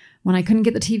when I couldn't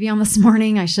get the TV on this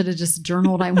morning, I should have just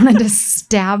journaled. I wanted to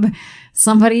stab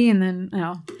somebody, and then,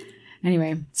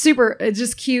 anyway, super, it's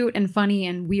just cute and funny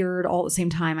and weird all at the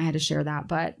same time. I had to share that.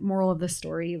 But moral of the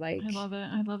story, like, I love it.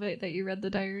 I love it that you read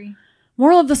the diary.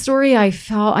 Moral of the story, I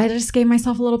just gave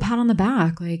myself a little pat on the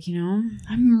back. Like,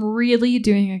 I'm really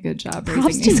doing a good job raising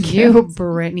props these to kids. you,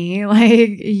 Brittany.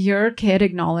 Like, your kid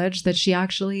acknowledged that she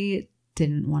actually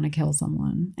didn't want to kill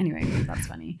someone. Anyway, that's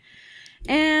funny.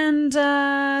 And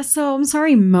so I'm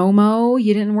sorry, Momo,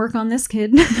 you didn't work on this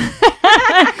kid.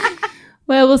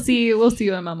 Well, we'll see. We'll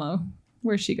see with Momo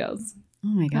where she goes. Oh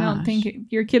my gosh. I don't think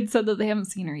your kids said that they haven't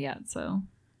seen her yet. So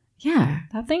yeah,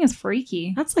 that thing is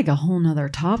freaky. That's like a whole nother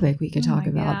topic we could talk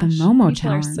about. Gosh. The Momo people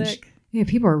challenge. Are sick. Yeah,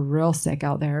 people are real sick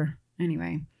out there.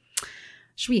 Anyway,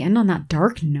 should we end on that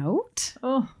dark note?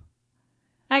 Oh,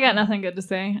 I got nothing good to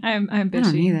say. I'm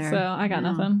bitchy, so I got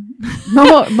nothing.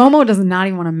 Momo does not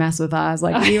even want to mess with us.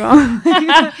 Like we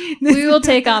will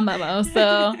take on Momo,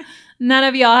 so none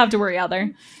of y'all have to worry out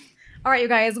there. All right, you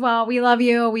guys. Well, we love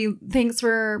you. Thanks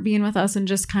for being with us and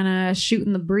just kind of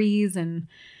shooting the breeze and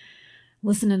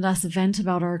listening to us vent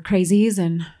about our crazies,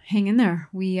 and hang in there.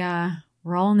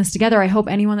 We're all in this together. I hope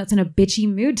anyone that's in a bitchy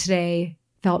mood today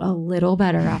felt a little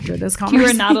better after this conversation.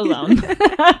 You are not alone.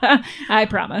 I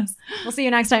promise. We'll see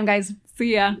you next time, guys.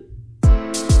 See ya.